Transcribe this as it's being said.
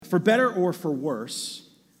For better or for worse,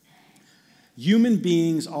 human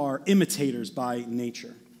beings are imitators by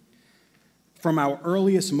nature. From our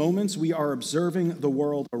earliest moments, we are observing the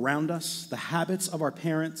world around us, the habits of our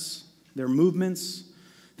parents, their movements,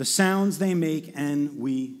 the sounds they make, and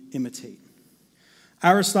we imitate.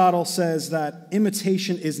 Aristotle says that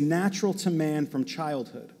imitation is natural to man from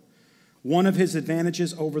childhood. One of his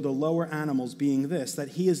advantages over the lower animals being this, that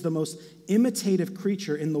he is the most imitative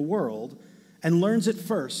creature in the world and learns it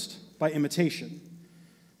first by imitation.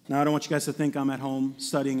 Now, I don't want you guys to think I'm at home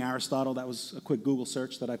studying Aristotle. That was a quick Google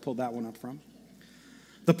search that I pulled that one up from.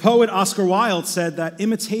 The poet Oscar Wilde said that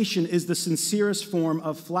imitation is the sincerest form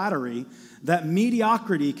of flattery that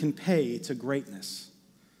mediocrity can pay to greatness.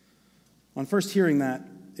 On first hearing that,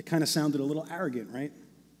 it kind of sounded a little arrogant, right?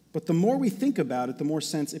 But the more we think about it, the more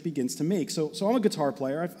sense it begins to make. So I'm a guitar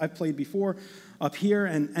player. I've played before up here,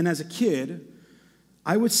 and as a kid,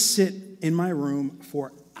 I would sit in my room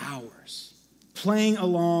for hours, playing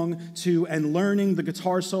along to and learning the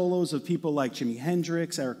guitar solos of people like Jimi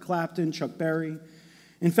Hendrix, Eric Clapton, Chuck Berry.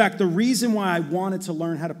 In fact, the reason why I wanted to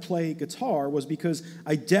learn how to play guitar was because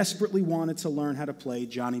I desperately wanted to learn how to play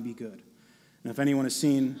Johnny B. Good. And if anyone has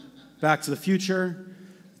seen Back to the Future,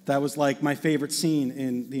 that was like my favorite scene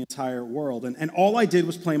in the entire world. And all I did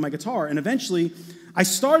was play my guitar. And eventually, I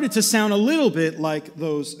started to sound a little bit like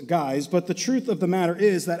those guys. But the truth of the matter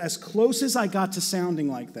is that as close as I got to sounding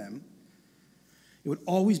like them, it would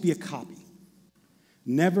always be a copy.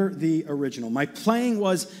 Never the original. My playing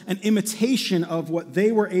was an imitation of what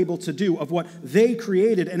they were able to do, of what they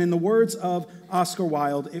created. And in the words of Oscar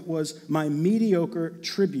Wilde, it was my mediocre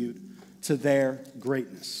tribute to their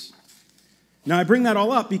greatness. Now, I bring that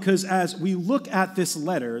all up because as we look at this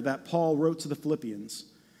letter that Paul wrote to the Philippians,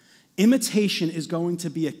 imitation is going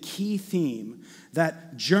to be a key theme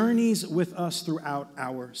that journeys with us throughout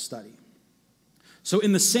our study. So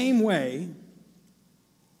in the same way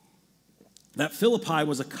that Philippi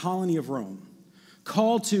was a colony of Rome,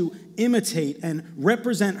 called to imitate and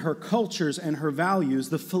represent her cultures and her values,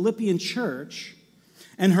 the Philippian church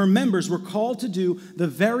and her members were called to do the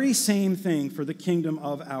very same thing for the kingdom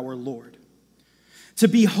of our Lord. To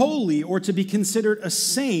be holy or to be considered a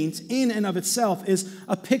saint in and of itself is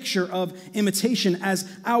a picture of imitation, as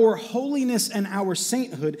our holiness and our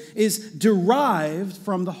sainthood is derived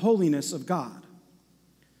from the holiness of God.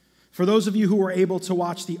 For those of you who were able to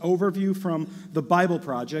watch the overview from the Bible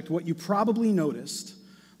Project, what you probably noticed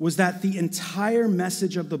was that the entire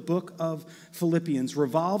message of the book of Philippians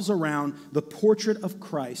revolves around the portrait of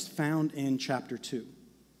Christ found in chapter 2.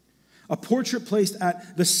 A portrait placed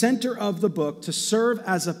at the center of the book to serve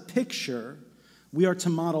as a picture we are to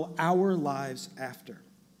model our lives after.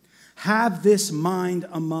 Have this mind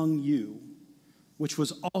among you, which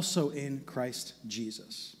was also in Christ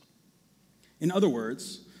Jesus. In other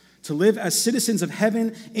words, to live as citizens of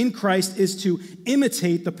heaven in Christ is to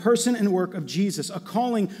imitate the person and work of Jesus, a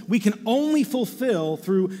calling we can only fulfill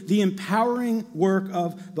through the empowering work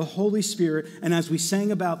of the Holy Spirit, and as we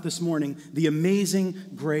sang about this morning, the amazing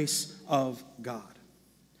grace of God.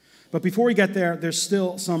 But before we get there, there's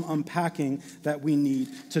still some unpacking that we need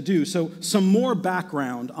to do. So some more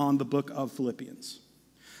background on the book of Philippians.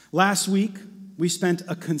 Last week, we spent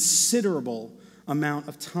a considerable amount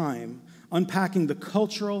of time unpacking the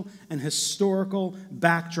cultural and historical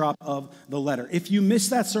backdrop of the letter. If you missed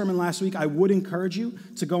that sermon last week, I would encourage you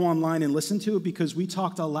to go online and listen to it because we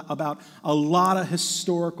talked about a lot of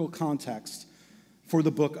historical context for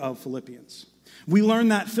the book of Philippians. We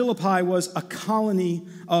learned that Philippi was a colony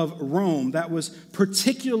of Rome that was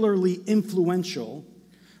particularly influential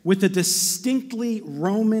with a distinctly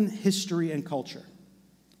Roman history and culture.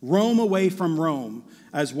 Rome away from Rome,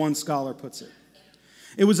 as one scholar puts it.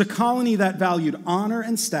 It was a colony that valued honor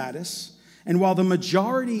and status, and while the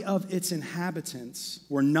majority of its inhabitants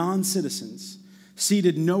were non-citizens,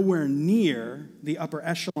 seated nowhere near the upper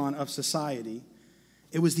echelon of society,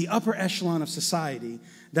 it was the upper echelon of society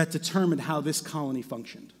that determined how this colony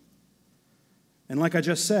functioned. And like I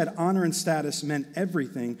just said, honor and status meant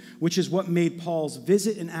everything, which is what made Paul's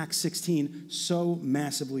visit in Acts 16 so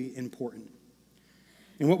massively important.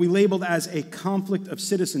 And what we labeled as a conflict of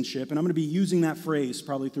citizenship, and I'm going to be using that phrase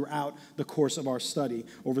probably throughout the course of our study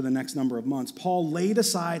over the next number of months, Paul laid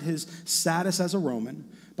aside his status as a Roman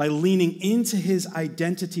by leaning into his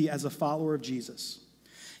identity as a follower of Jesus.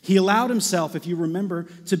 He allowed himself, if you remember,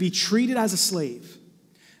 to be treated as a slave,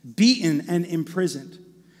 beaten and imprisoned,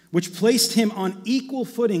 which placed him on equal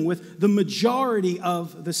footing with the majority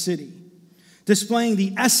of the city, displaying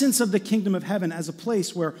the essence of the kingdom of heaven as a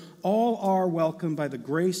place where all are welcomed by the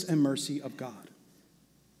grace and mercy of God.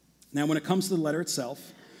 Now, when it comes to the letter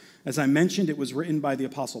itself, As I mentioned, it was written by the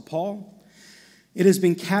Apostle Paul. It has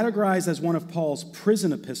been categorized as one of Paul's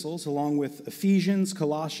prison epistles, along with Ephesians,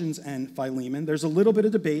 Colossians, and Philemon. There's a little bit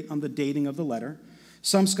of debate on the dating of the letter.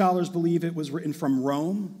 Some scholars believe it was written from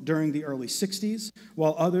Rome during the early 60s,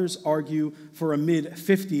 while others argue for a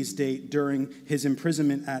mid-50s date during his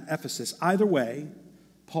imprisonment at Ephesus. Either way,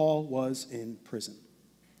 Paul was in prison.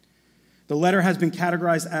 The letter has been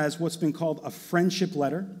categorized as what's been called a friendship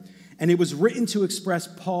letter, and it was written to express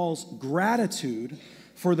Paul's gratitude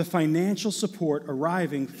for the financial support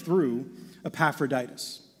arriving through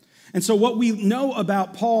Epaphroditus. And so what we know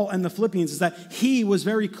about Paul and the Philippians is that he was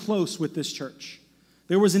very close with this church.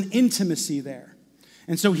 There was an intimacy there.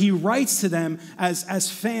 And so he writes to them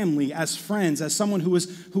as family, as friends, as someone who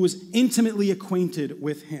was intimately acquainted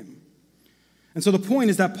with him. And so the point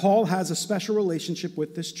is that Paul has a special relationship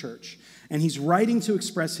with this church, and he's writing to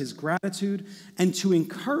express his gratitude and to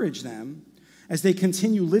encourage them as they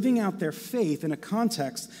continue living out their faith in a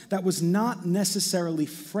context that was not necessarily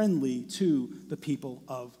friendly to the people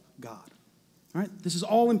of God. All right? This is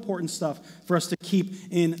all important stuff for us to keep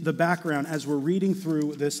in the background as we're reading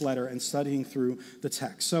through this letter and studying through the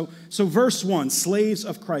text. So verse 1, slaves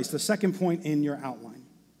of Christ, the second point in your outline.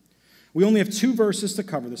 We only have 2 verses to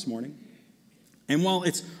cover this morning. And while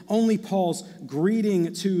it's only Paul's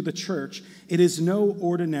greeting to the church, it is no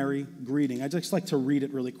ordinary greeting. I'd just like to read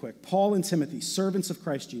it really quick. Paul and Timothy, servants of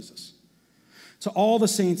Christ Jesus, to all the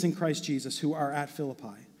saints in Christ Jesus who are at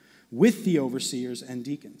Philippi, with the overseers and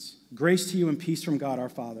deacons. Grace to you and peace from God our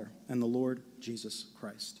Father and the Lord Jesus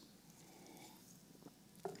Christ.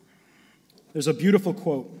 There's a beautiful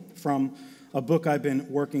quote from a book I've been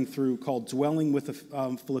working through called Dwelling with the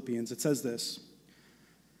Philippians. It says this: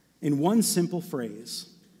 in one simple phrase,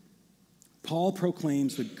 Paul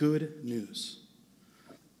proclaims the good news.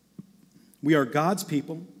 We are God's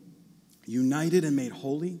people, united and made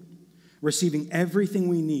holy, receiving everything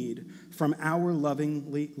we need from our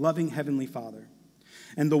loving Heavenly Father,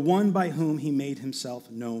 and the one by whom he made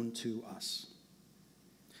himself known to us.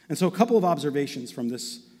 And so a couple of observations from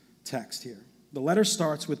this text here. The letter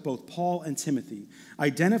starts with both Paul and Timothy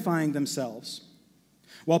identifying themselves.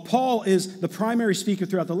 While Paul is the primary speaker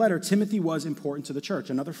throughout the letter, Timothy was important to the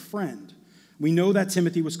church, another friend. We know that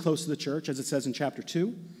Timothy was close to the church, as it says in chapter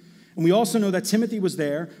 2. And we also know that Timothy was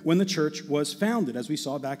there when the church was founded, as we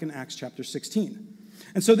saw back in Acts chapter 16.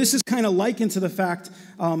 And so this is kind of likened to the fact,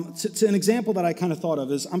 to an example that I kind of thought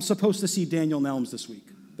of is I'm supposed to see Daniel Nelms this week.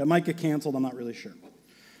 That might get canceled, I'm not really sure.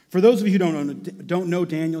 For those of you who don't know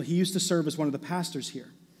Daniel, he used to serve as one of the pastors here.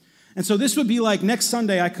 And so this would be like next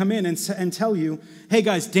Sunday I come in and tell you, hey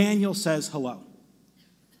guys, Daniel says hello.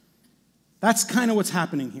 That's kind of what's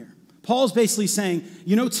happening here. Paul's basically saying,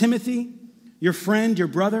 you know Timothy, your friend, your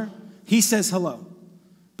brother, he says hello.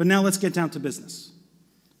 But now let's get down to business.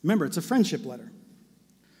 Remember, it's a friendship letter.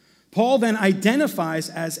 Paul then identifies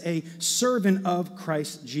as a servant of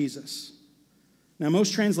Christ Jesus. Now,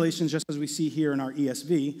 most translations, just as we see here in our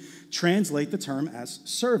ESV, translate the term as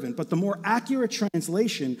servant. But the more accurate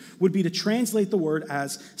translation would be to translate the word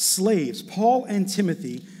as slaves. Paul and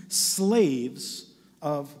Timothy, slaves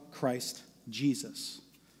of Christ Jesus.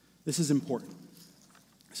 This is important.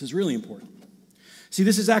 This is really important. See,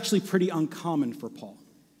 this is actually pretty uncommon for Paul.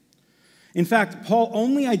 In fact, Paul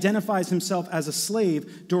only identifies himself as a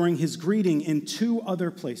slave during his greeting in 2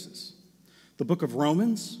 other places. The book of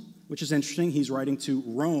Romans, which is interesting. He's writing to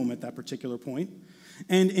Rome at that particular point.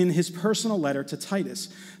 And in his personal letter to Titus,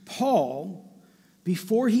 Paul,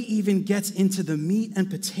 before he even gets into the meat and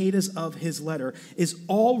potatoes of his letter, is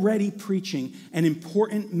already preaching an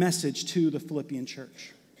important message to the Philippian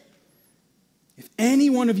church. If any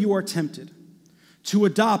one of you are tempted to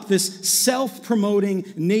adopt this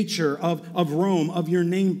self-promoting nature of Rome, of your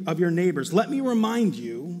neighbors, let me remind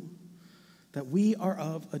you that we are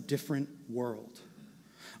of a different world.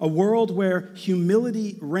 A world where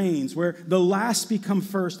humility reigns, where the last become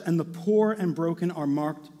first and the poor and broken are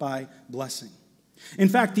marked by blessing. In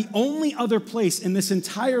fact, the only other place in this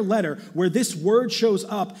entire letter where this word shows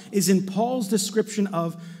up is in Paul's description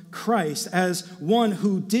of Christ as one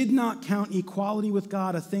who did not count equality with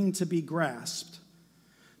God a thing to be grasped,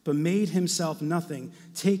 but made himself nothing,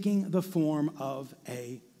 taking the form of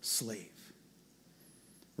a slave.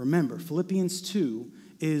 Remember, Philippians 2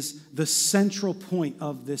 is the central point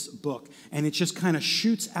of this book, and it just kind of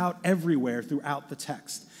shoots out everywhere throughout the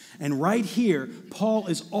text. And right here, Paul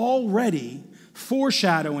is already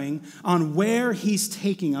foreshadowing on where he's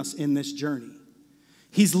taking us in this journey.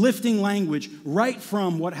 He's lifting language right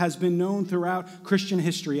from what has been known throughout Christian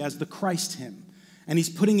history as the Christ hymn. And he's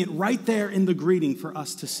putting it right there in the greeting for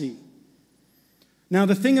us to see. Now,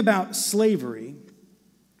 the thing about slavery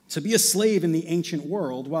To be a slave in the ancient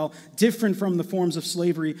world, while different from the forms of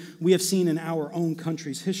slavery we have seen in our own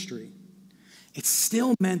country's history, it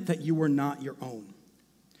still meant that you were not your own.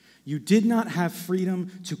 You did not have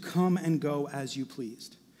freedom to come and go as you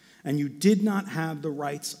pleased, and you did not have the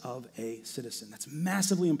rights of a citizen. That's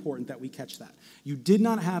massively important that we catch that. You did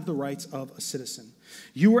not have the rights of a citizen.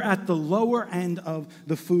 You were at the lower end of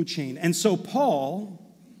the food chain. And so Paul,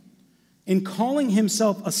 in calling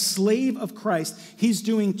himself a slave of Christ, he's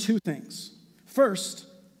doing two things. First,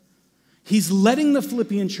 he's letting the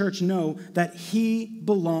Philippian church know that he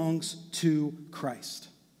belongs to Christ.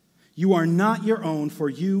 You are not your own, for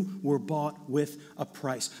you were bought with a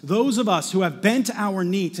price. Those of us who have bent our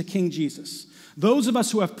knee to King Jesus, those of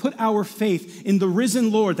us who have put our faith in the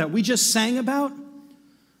risen Lord that we just sang about,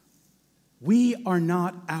 we are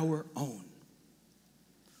not our own.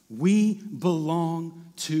 We belong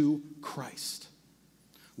to Christ.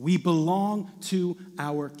 We belong to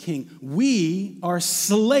our King. We are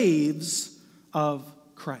slaves of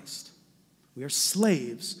Christ. We are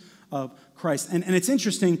slaves of Christ. And it's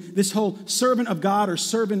interesting, this whole servant of God or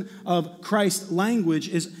servant of Christ language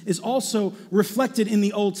is also reflected in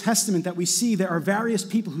the Old Testament, that we see there are various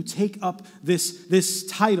people who take up this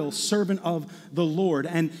title, servant of the Lord.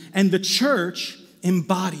 And the church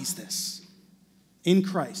embodies this. In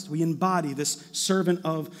Christ, we embody this servant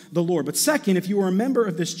of the Lord. But second, if you were a member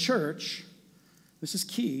of this church, this is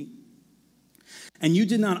key, and you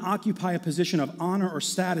did not occupy a position of honor or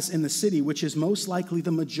status in the city, which is most likely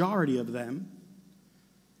the majority of them,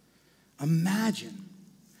 imagine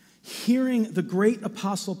hearing the great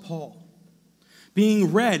apostle Paul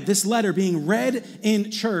this letter being read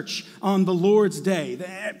in church on the Lord's day.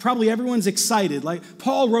 Probably everyone's excited. Like,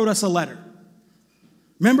 Paul wrote us a letter.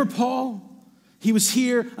 Remember Paul? He was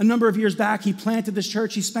here a number of years back. He planted this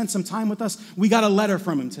church. He spent some time with us. We got a letter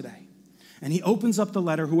from him today. And he opens up the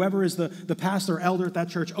letter. Whoever is the pastor or elder at that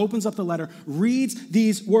church opens up the letter, reads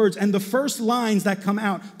these words. And the first lines that come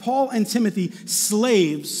out, Paul and Timothy,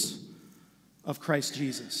 slaves of Christ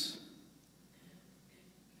Jesus.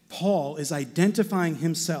 Paul is identifying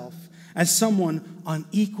himself as someone on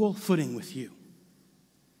equal footing with you.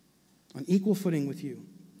 On equal footing with you.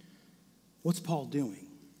 What's Paul doing?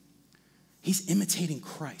 He's imitating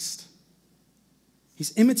Christ.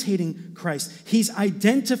 He's imitating Christ. He's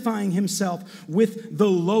identifying himself with the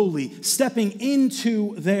lowly, stepping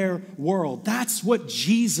into their world. That's what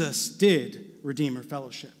Jesus did, Redeemer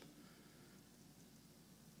Fellowship.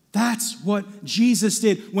 That's what Jesus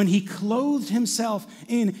did when he clothed himself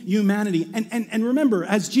in humanity. And remember,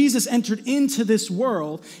 as Jesus entered into this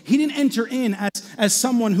world, he didn't enter in as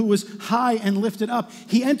someone who was high and lifted up.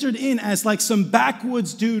 He entered in as like some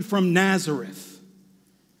backwoods dude from Nazareth.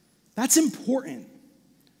 That's important.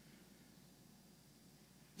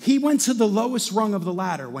 He went to the lowest rung of the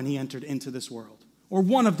ladder when he entered into this world, or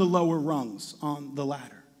one of the lower rungs on the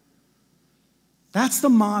ladder. That's the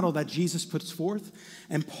model that Jesus puts forth.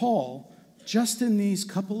 And Paul, just in these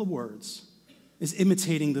couple of words, is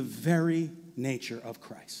imitating the very nature of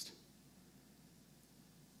Christ.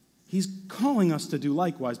 He's calling us to do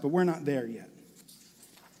likewise, but we're not there yet.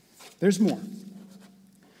 There's more.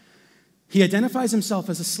 He identifies himself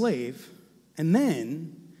as a slave, and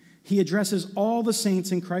then he addresses all the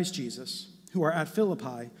saints in Christ Jesus who are at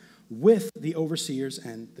Philippi with the overseers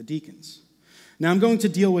and the deacons. Now, I'm going to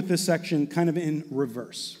deal with this section kind of in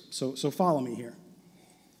reverse, so follow me here.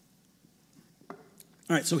 All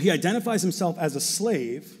right, so he identifies himself as a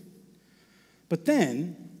slave, but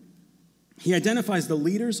then he identifies the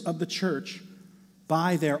leaders of the church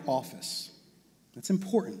by their office. That's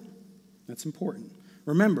important. That's important.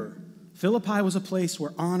 Remember, Philippi was a place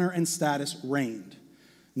where honor and status reigned.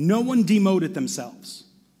 No one demoted themselves.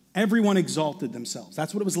 Everyone exalted themselves.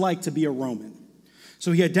 That's what it was like to be a Roman.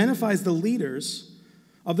 So he identifies the leaders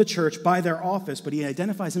of the church by their office, but he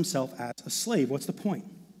identifies himself as a slave. What's the point?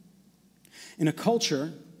 In a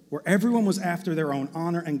culture where everyone was after their own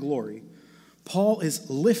honor and glory, Paul is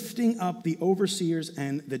lifting up the overseers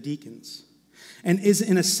and the deacons and is,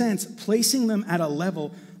 in a sense, placing them at a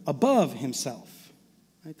level above himself.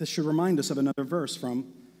 Right? This should remind us of another verse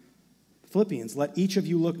from Philippians. Let each of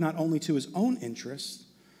you look not only to his own interests,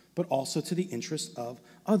 but also to the interest of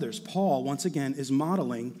others. Paul, once again, is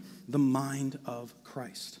modeling the mind of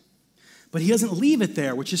Christ. But he doesn't leave it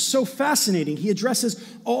there, which is so fascinating. He addresses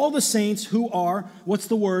all the saints who are, what's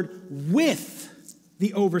the word, with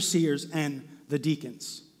the overseers and the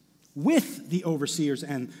deacons. with the overseers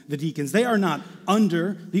and the deacons. They are not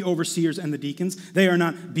under the overseers and the deacons. They are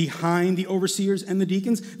not behind the overseers and the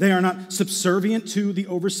deacons. They are not subservient to the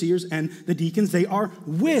overseers and the deacons. They are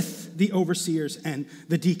with the overseers and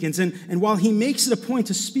the deacons. And while he makes it a point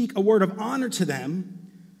to speak a word of honor to them,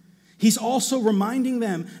 he's also reminding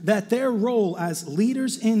them that their role as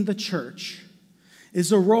leaders in the church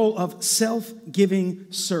is a role of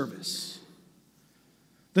self-giving service.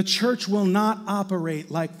 The church will not operate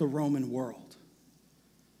like the Roman world.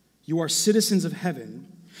 You are citizens of heaven,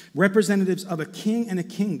 representatives of a king and a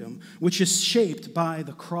kingdom, which is shaped by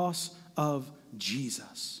the cross of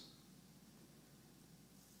Jesus.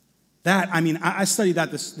 I studied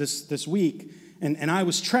that this week, and I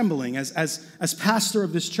was trembling as pastor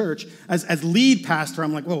of this church, as lead pastor.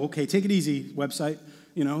 I'm like, whoa, okay, take it easy, website.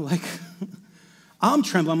 I'm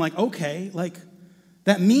trembling. I'm like, okay,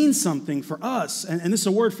 that means something for us, and this is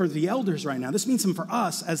a word for the elders right now. This means something for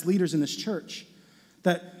us as leaders in this church,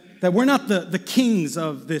 that we're not the kings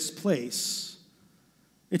of this place.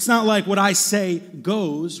 It's not like what I say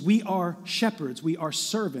goes. We are shepherds. We are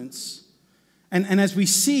servants. And as we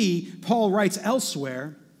see, Paul writes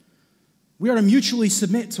elsewhere, we are to mutually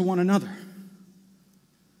submit to one another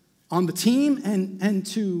on the team and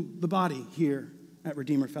to the body here at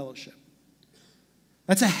Redeemer Fellowship.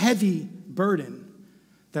 That's a heavy burden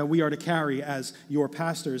that we are to carry as your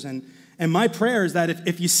pastors. And my prayer is that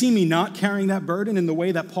if you see me not carrying that burden in the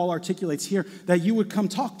way that Paul articulates here, that you would come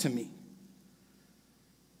talk to me.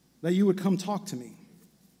 That you would come talk to me.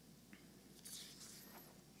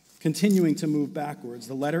 Continuing to move backwards,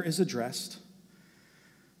 the letter is addressed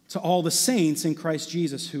to all the saints in Christ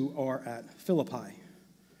Jesus who are at Philippi.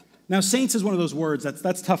 Now, saints is one of those words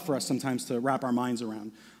that's tough for us sometimes to wrap our minds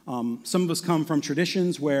around. Some of us come from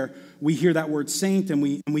traditions where we hear that word saint and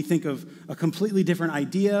we think of a completely different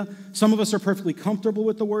idea. Some of us are perfectly comfortable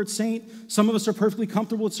with the word saint. Some of us are perfectly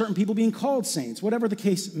comfortable with certain people being called saints, whatever the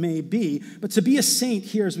case may be. But to be a saint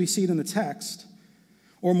here, as we see it in the text,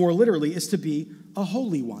 or more literally, is to be a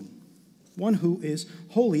holy one who is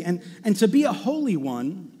holy. And to be a holy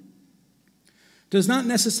one does not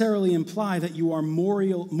necessarily imply that you are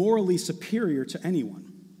morally superior to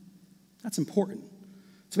anyone. That's important.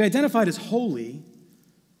 To be identified as holy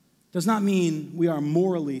does not mean we are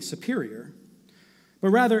morally superior, but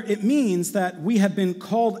rather it means that we have been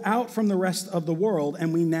called out from the rest of the world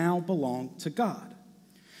and we now belong to God.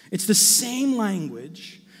 It's the same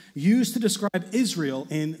language used to describe Israel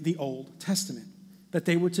in the Old Testament, that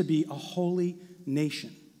they were to be a holy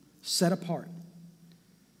nation, set apart.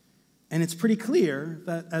 And it's pretty clear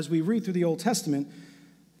that as we read through the Old Testament,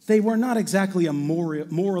 they were not exactly a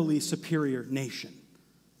morally superior nation.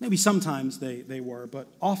 Maybe sometimes they were, but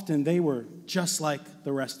often they were just like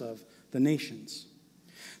the rest of the nations.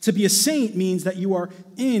 To be a saint means that you are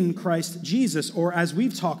in Christ Jesus, or as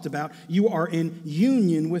we've talked about, you are in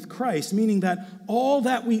union with Christ, meaning that all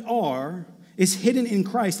that we are is hidden in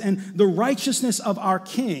Christ, and the righteousness of our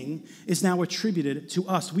King is now attributed to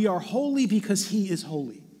us. We are holy because he is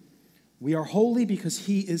holy. We are holy because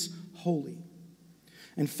he is holy.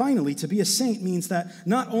 And finally, to be a saint means that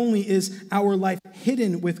not only is our life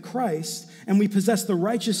hidden with Christ and we possess the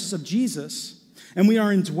righteousness of Jesus and we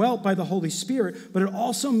are indwelt by the Holy Spirit, but it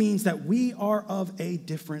also means that we are of a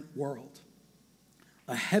different world,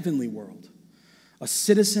 a heavenly world, a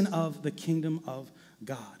citizen of the kingdom of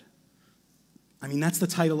God. That's the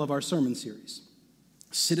title of our sermon series,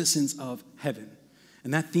 Citizens of Heaven.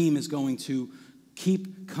 And that theme is going to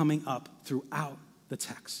keep coming up throughout the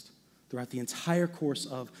text, throughout the entire course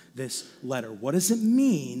of this letter. What does it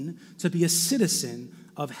mean to be a citizen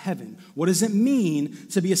of heaven? What does it mean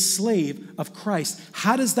to be a slave of Christ?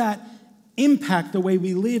 How does that impact the way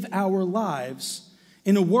we live our lives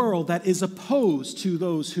in a world that is opposed to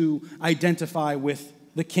those who identify with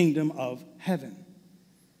the kingdom of heaven?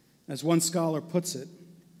 As one scholar puts it,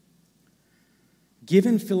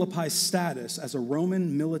 given Philippi's status as a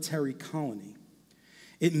Roman military colony,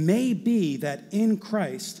 it may be that in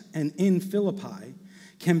Christ and in Philippi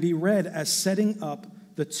can be read as setting up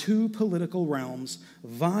the two political realms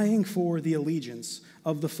vying for the allegiance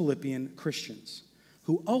of the Philippian Christians,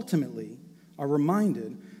 who ultimately are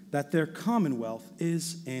reminded that their commonwealth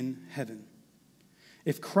is in heaven.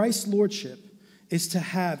 If Christ's lordship is to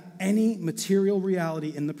have any material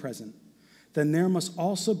reality in the present, then there must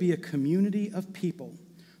also be a community of people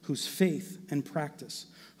whose faith and practice,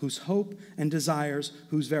 whose hope and desires,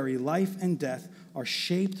 whose very life and death are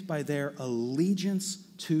shaped by their allegiance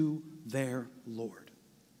to their Lord.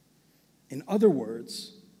 In other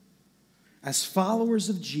words, as followers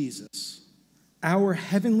of Jesus, our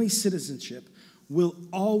heavenly citizenship will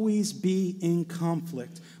always be in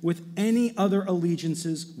conflict with any other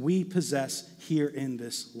allegiances we possess here in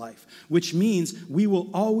this life, which means we will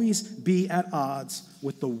always be at odds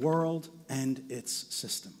with the world and its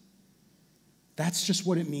system. That's just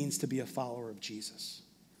what it means to be a follower of Jesus.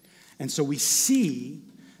 And so we see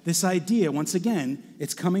this idea, once again,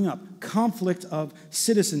 it's coming up, conflict of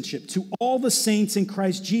citizenship to all the saints in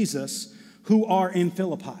Christ Jesus who are in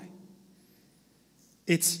Philippi.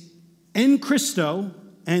 It's en Christo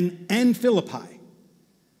and en Philippi.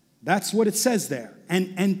 That's what it says there.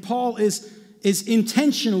 And Paul is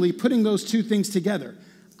intentionally putting those two things together.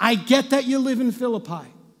 I get that you live in Philippi.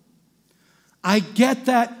 I get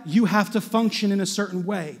that you have to function in a certain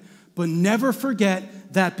way, but never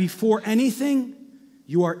forget that before anything,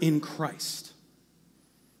 you are in Christ.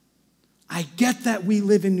 I get that we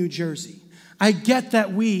live in New Jersey. I get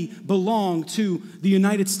that we belong to the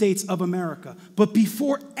United States of America. But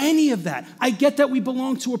before any of that, I get that we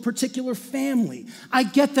belong to a particular family. I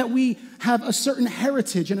get that we have a certain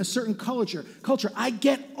heritage and a certain culture. I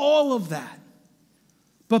get all of that.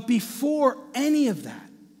 But before any of that,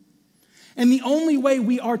 and the only way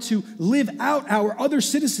we are to live out our other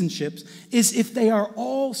citizenships is if they are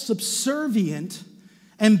all subservient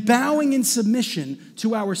and bowing in submission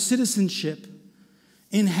to our citizenship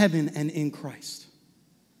in heaven and in Christ.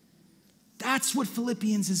 That's what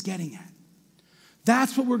Philippians is getting at.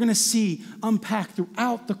 That's what we're going to see unpacked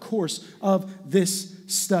throughout the course of this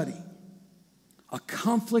study. A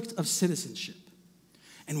conflict of citizenship.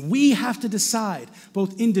 And we have to decide,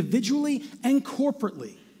 both individually and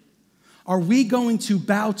corporately, are we going to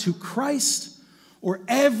bow to Christ or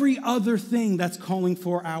every other thing that's calling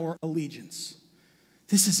for our allegiance?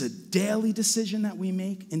 This is a daily decision that we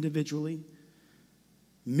make individually,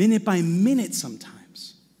 minute by minute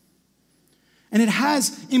sometimes. And it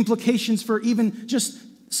has implications for even just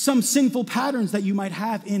some sinful patterns that you might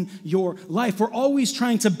have in your life. We're always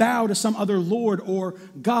trying to bow to some other Lord or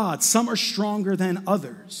God. Some are stronger than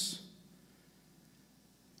others.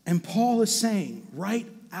 And Paul is saying right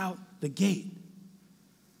out the gate,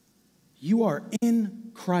 you are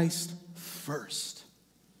in Christ first.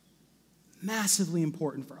 Massively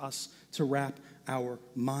important for us to wrap our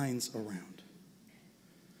minds around.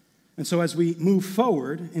 And so as we move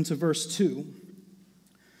forward into verse 2,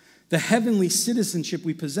 the heavenly citizenship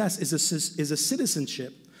we possess is a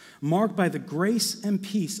citizenship marked by the grace and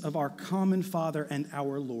peace of our common Father and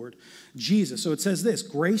our Lord Jesus. So it says this,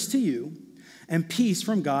 grace to you and peace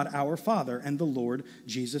from God our Father and the Lord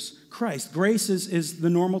Jesus Christ. Grace is the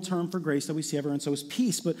normal term for grace that we see everywhere, and so is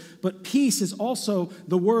peace. But peace is also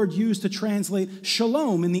the word used to translate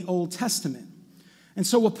shalom in the Old Testament. And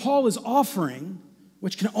so what Paul is offering,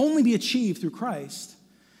 which can only be achieved through Christ,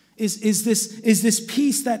 is this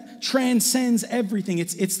peace that transcends everything.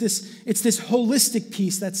 It's this holistic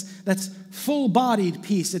peace that's full-bodied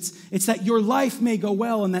peace. It's that your life may go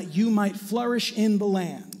well and that you might flourish in the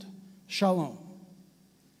land. Shalom.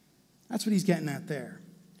 That's what he's getting at there.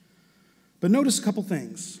 But notice a couple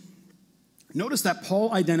things. Notice that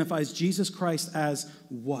Paul identifies Jesus Christ as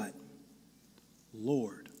what?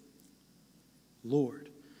 Lord. Lord.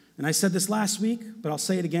 And I said this last week, but I'll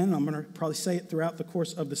say it again. I'm going to probably say it throughout the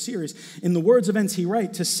course of the series. In the words of N.T.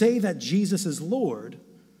 Wright, to say that Jesus is Lord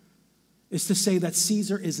is to say that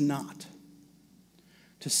Caesar is not.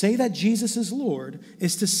 To say that Jesus is Lord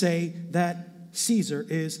is to say that Caesar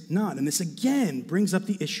is not. And this again brings up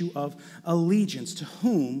the issue of allegiance. To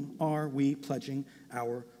whom are we pledging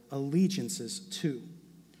our allegiances to?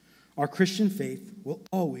 Our Christian faith will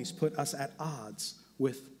always put us at odds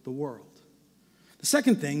with the world. The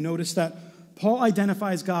second thing, notice that Paul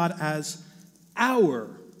identifies God as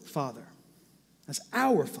our Father. As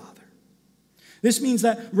our Father. This means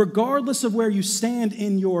that regardless of where you stand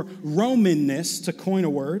in your Romanness, to coin a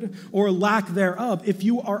word, or lack thereof, if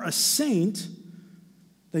you are a saint,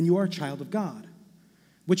 then you are a child of God.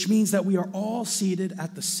 Which means that we are all seated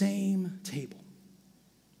at the same table.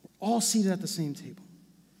 We're all seated at the same table.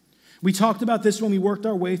 We talked about this when we worked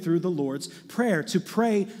our way through the Lord's Prayer. To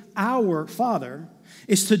pray, Our Father,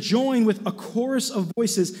 is to join with a chorus of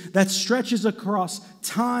voices that stretches across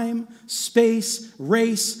time, space,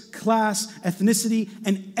 race, class, ethnicity,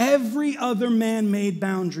 and every other man-made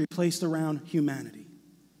boundary placed around humanity.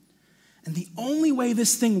 And the only way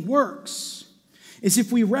this thing works is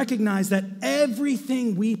if we recognize that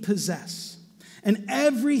everything we possess and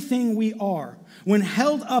everything we are, when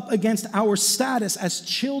held up against our status as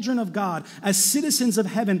children of God, as citizens of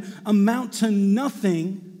heaven, amount to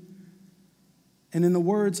nothing, and in the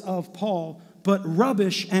words of Paul, but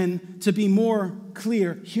rubbish, and to be more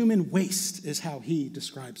clear, human waste is how he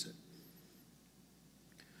describes it.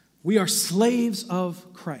 We are slaves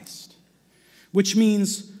of Christ, which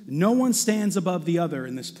means no one stands above the other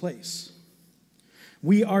in this place.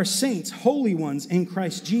 We are saints, holy ones in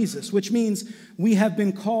Christ Jesus, which means we have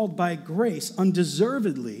been called by grace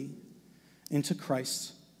undeservedly into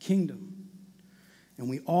Christ's kingdom. And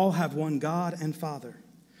we all have one God and Father,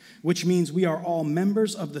 which means we are all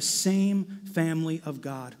members of the same family of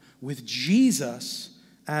God, with Jesus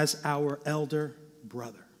as our elder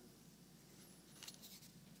brother.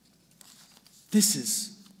 This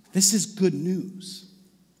is good news.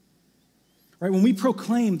 Right? When we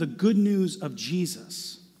proclaim the good news of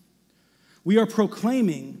Jesus, we are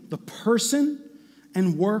proclaiming the person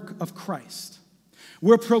and work of Christ.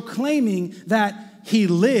 We're proclaiming that he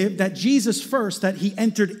lived, that Jesus first, that he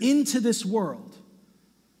entered into this world,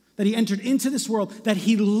 that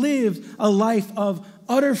he lived a life of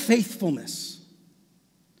utter faithfulness,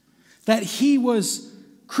 that he was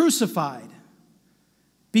crucified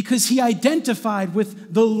because he identified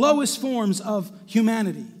with the lowest forms of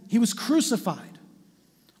humanity. He was crucified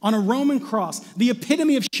on a Roman cross, the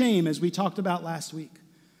epitome of shame, as we talked about last week.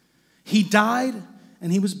 He died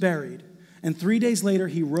and he was buried. And 3 days later,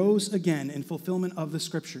 he rose again in fulfillment of the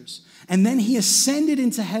scriptures. And then he ascended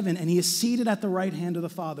into heaven and he is seated at the right hand of the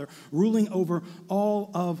Father, ruling over all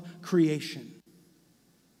of creation.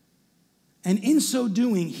 And in so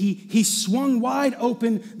doing, he swung wide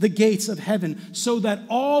open the gates of heaven so that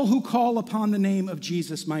all who call upon the name of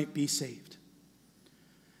Jesus might be saved.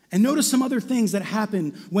 And notice some other things that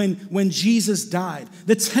happened when Jesus died.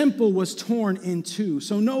 The temple was torn in two,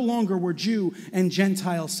 so no longer were Jew and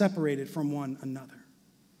Gentile separated from one another.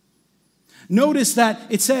 Notice that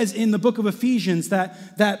it says in the book of Ephesians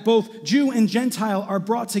that both Jew and Gentile are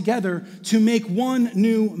brought together to make one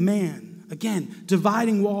new man. Again,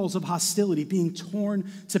 dividing walls of hostility being torn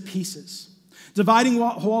to pieces. Dividing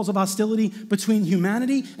walls of hostility between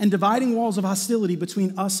humanity and dividing walls of hostility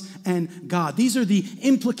between us and God. These are the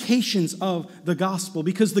implications of the gospel,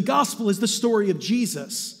 because the gospel is the story of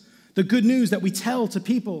Jesus, the good news that we tell to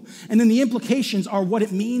people. And then the implications are what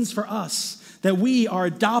it means for us, that we are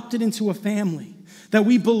adopted into a family, that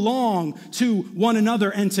we belong to one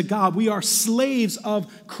another and to God. We are slaves of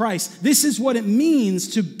Christ. This is what it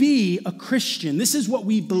means to be a Christian. This is what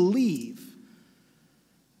we believe.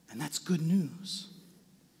 And that's good news.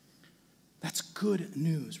 That's good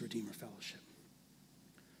news, Redeemer Fellowship.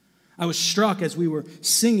 I was struck as we were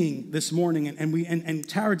singing this morning, and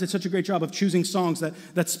Tara did such a great job of choosing songs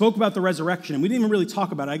that spoke about the resurrection, and we didn't even really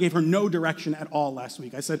talk about it. I gave her no direction at all last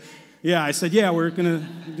week. I said, we're going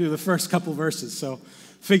to do the first couple verses, so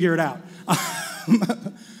figure it out.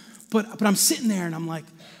 But I'm sitting there, and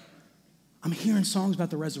I'm hearing songs about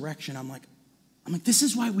the resurrection. I'm like, this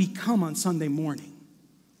is why we come on Sunday morning.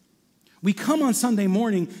 We come on Sunday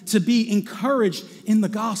morning to be encouraged in the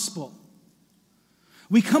gospel.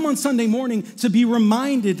 We come on Sunday morning to be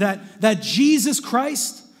reminded that Jesus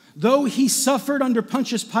Christ, though he suffered under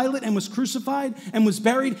Pontius Pilate and was crucified and was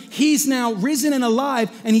buried, he's now risen and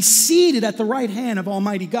alive, and he's seated at the right hand of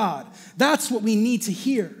Almighty God. That's what we need to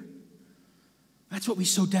hear. That's what we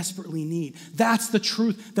so desperately need. That's the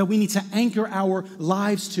truth that we need to anchor our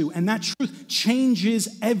lives to, and that truth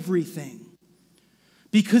changes everything.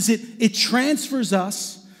 Because it transfers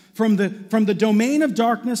us from the domain of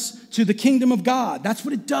darkness to the kingdom of God. That's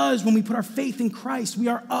what it does when we put our faith in Christ. We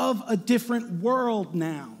are of a different world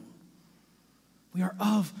now. We are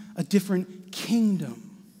of a different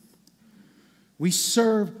kingdom. We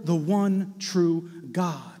serve the one true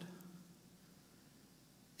God.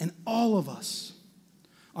 And all of us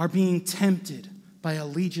are being tempted by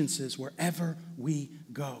allegiances wherever we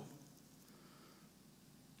go.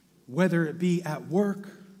 Whether it be at work,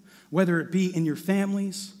 whether it be in your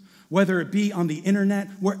families, whether it be on the internet,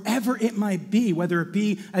 wherever it might be, whether it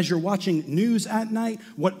be as you're watching news at night,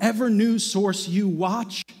 whatever news source you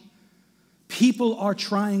watch, people are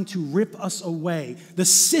trying to rip us away. The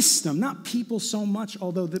system, not people so much,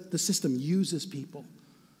 although the system uses people,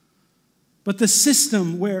 but the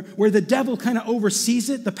system where the devil kind of oversees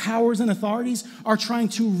it, the powers and authorities are trying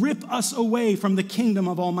to rip us away from the kingdom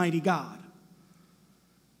of Almighty God.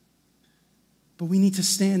 But we need to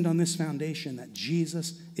stand on this foundation that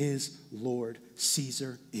Jesus is Lord,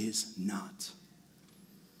 Caesar is not.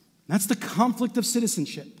 That's the conflict of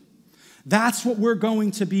citizenship. That's what we're going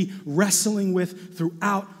to be wrestling with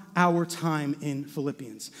throughout our time in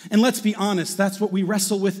Philippians. And let's be honest, that's what we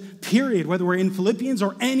wrestle with, period, whether we're in Philippians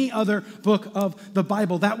or any other book of the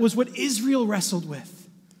Bible. That was what Israel wrestled with.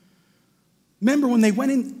 Remember when they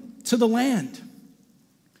went into the land,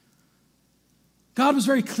 God was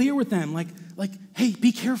very clear with them, like, hey,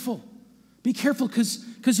 be careful. Be careful,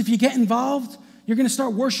 because if you get involved, You're going to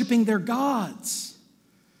start worshiping their gods.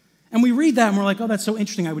 And we read that and we're like, oh, that's so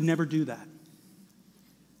interesting. I would never do that.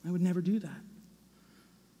 I would never do that.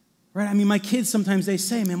 Right? I mean, my kids sometimes they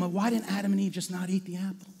say, man, why didn't Adam and Eve just not eat the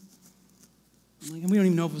apple? I'm like, and we don't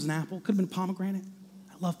even know if it was an apple. Could have been a pomegranate.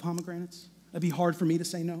 I love pomegranates. That'd be hard for me to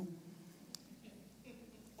say no.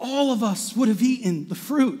 All of us would have eaten the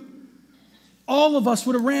fruit. All of us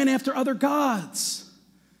would have ran after other gods.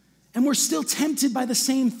 And we're still tempted by the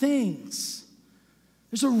same things.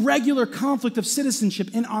 There's a regular conflict of citizenship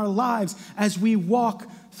in our lives as we walk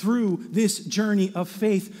through this journey of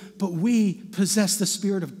faith, but we possess the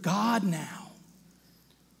Spirit of God now.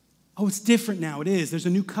 Oh, it's different now. It is. There's a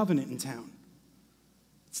new covenant in town.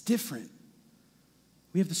 It's different.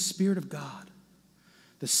 We have the Spirit of God,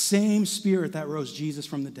 the same Spirit that rose Jesus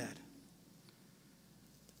from the dead.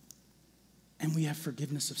 And we have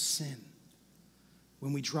forgiveness of sin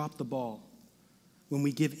when we drop the ball, when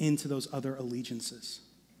we give in to those other allegiances.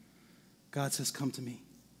 God says, come to me.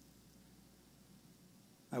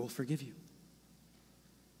 I will forgive you.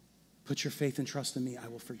 Put your faith and trust in me. I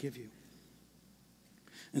will forgive you.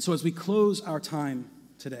 And so as we close our time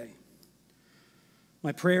today,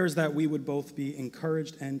 my prayer is that we would both be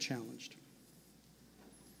encouraged and challenged.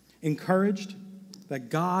 Encouraged that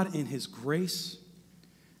God in his grace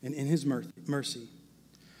and in his mercy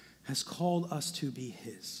has called us to be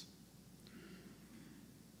his.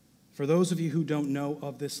 For those of you who don't know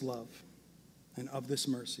of this love and of this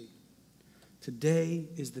mercy, today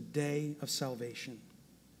is the day of salvation.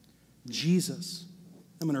 Jesus,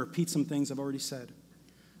 I'm going to repeat some things I've already said.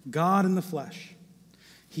 God in the flesh,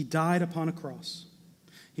 he died upon a cross.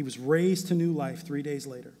 He was raised to new life 3 days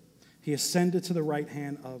later. He ascended to the right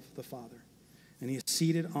hand of the Father, and he is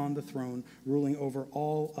seated on the throne, ruling over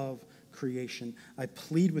all of creation. I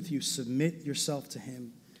plead with you, submit yourself to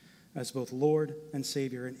him as both Lord and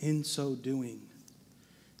Savior, and in so doing,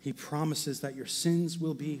 he promises that your sins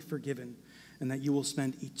will be forgiven and that you will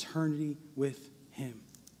spend eternity with him.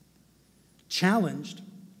 Challenged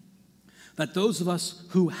that those of us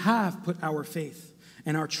who have put our faith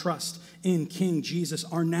and our trust in King Jesus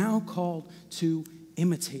are now called to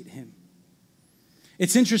imitate him.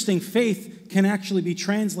 It's interesting, faith can actually be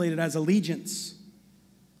translated as allegiance.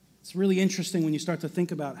 It's really interesting when you start to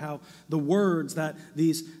think about how the words that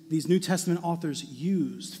these New Testament authors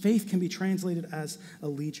used, faith can be translated as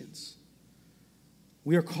allegiance.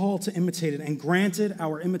 We are called to imitate it, and granted,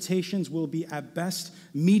 our imitations will be at best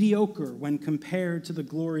mediocre when compared to the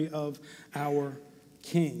glory of our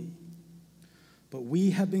King. But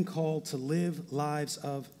we have been called to live lives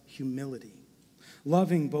of humility,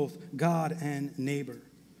 loving both God and neighbor,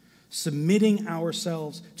 submitting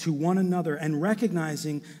ourselves to one another and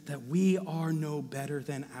recognizing that we are no better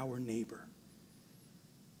than our neighbor.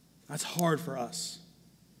 That's hard for us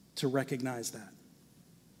to recognize that.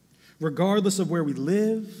 Regardless of where we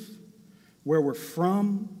live, where we're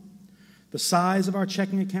from, the size of our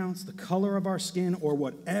checking accounts, the color of our skin, or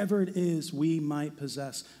whatever it is we might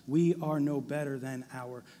possess, we are no better than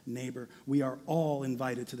our neighbor. We are all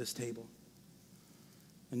invited to this table.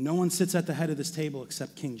 And no one sits at the head of this table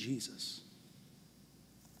except King Jesus.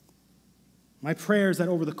 My prayer is that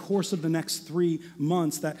over the course of the next 3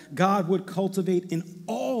 months, that God would cultivate in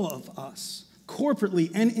all of us, corporately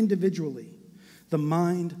and individually, the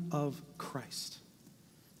mind of Christ.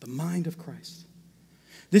 The mind of Christ.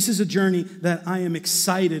 This is a journey that I am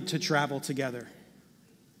excited to travel together.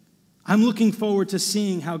 I'm looking forward to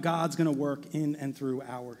seeing how God's going to work in and through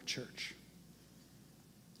our church.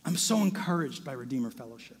 I'm so encouraged by Redeemer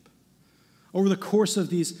Fellowship. Over the course of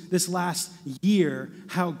this last year,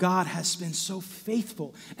 how God has been so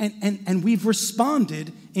faithful. And we've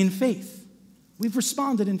responded in faith. We've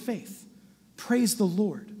responded in faith. Praise the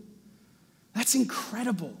Lord. That's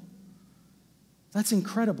incredible. That's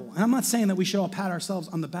incredible. And I'm not saying that we should all pat ourselves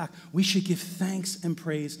on the back. We should give thanks and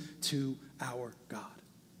praise to our God.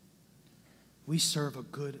 We serve a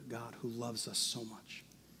good God who loves us so much.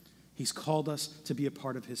 He's called us to be a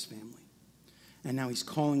part of his family. And now he's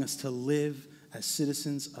calling us to live as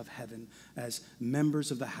citizens of heaven, as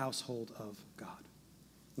members of the household of God.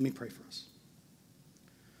 Let me pray for us.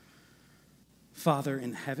 Father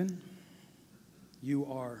in heaven,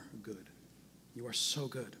 you are good. You are so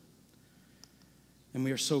good. And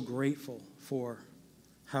we are so grateful for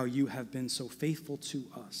how you have been so faithful to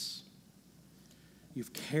us.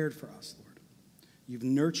 You've cared for us, Lord. You've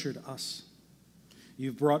nurtured us.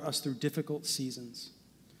 You've brought us through difficult seasons.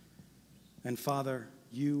 And Father,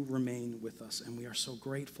 you remain with us, and we are so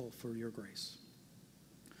grateful for your grace.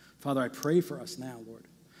 Father, I pray for us now, Lord.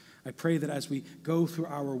 I pray that as we go through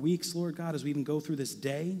our weeks, Lord God, as we even go through this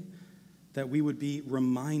day, that we would be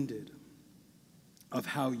reminded of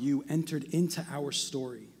how you entered into our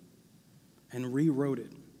story and rewrote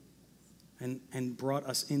it and brought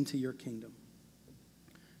us into your kingdom.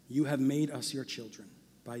 You have made us your children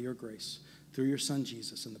by your grace through your Son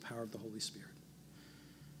Jesus and the power of the Holy Spirit.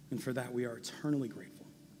 And for that we are eternally grateful.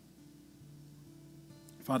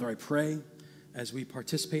 Father, I pray as we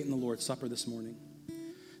participate in the Lord's Supper this morning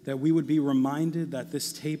that we would be reminded that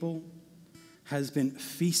this table has been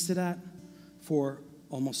feasted at for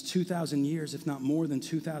almost 2,000 years, if not more than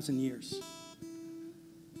 2,000 years.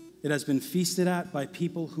 It has been feasted at by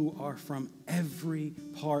people who are from every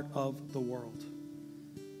part of the world,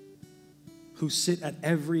 who sit at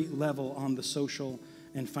every level on the social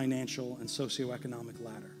and financial and socioeconomic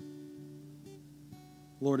ladder.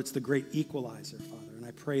 Lord, it's the great equalizer, Father, and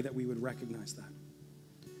I pray that we would recognize that.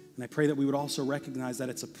 And I pray that we would also recognize that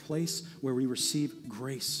it's a place where we receive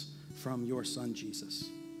grace from your Son, Jesus.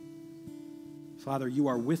 Father, you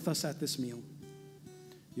are with us at this meal.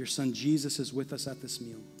 Your Son, Jesus, is with us at this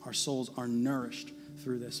meal. Our souls are nourished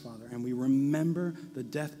through this, Father, and we remember the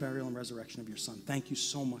death, burial, and resurrection of your Son. Thank you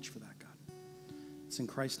so much for that, God. It's in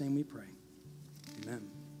Christ's name we pray.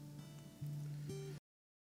 Amen.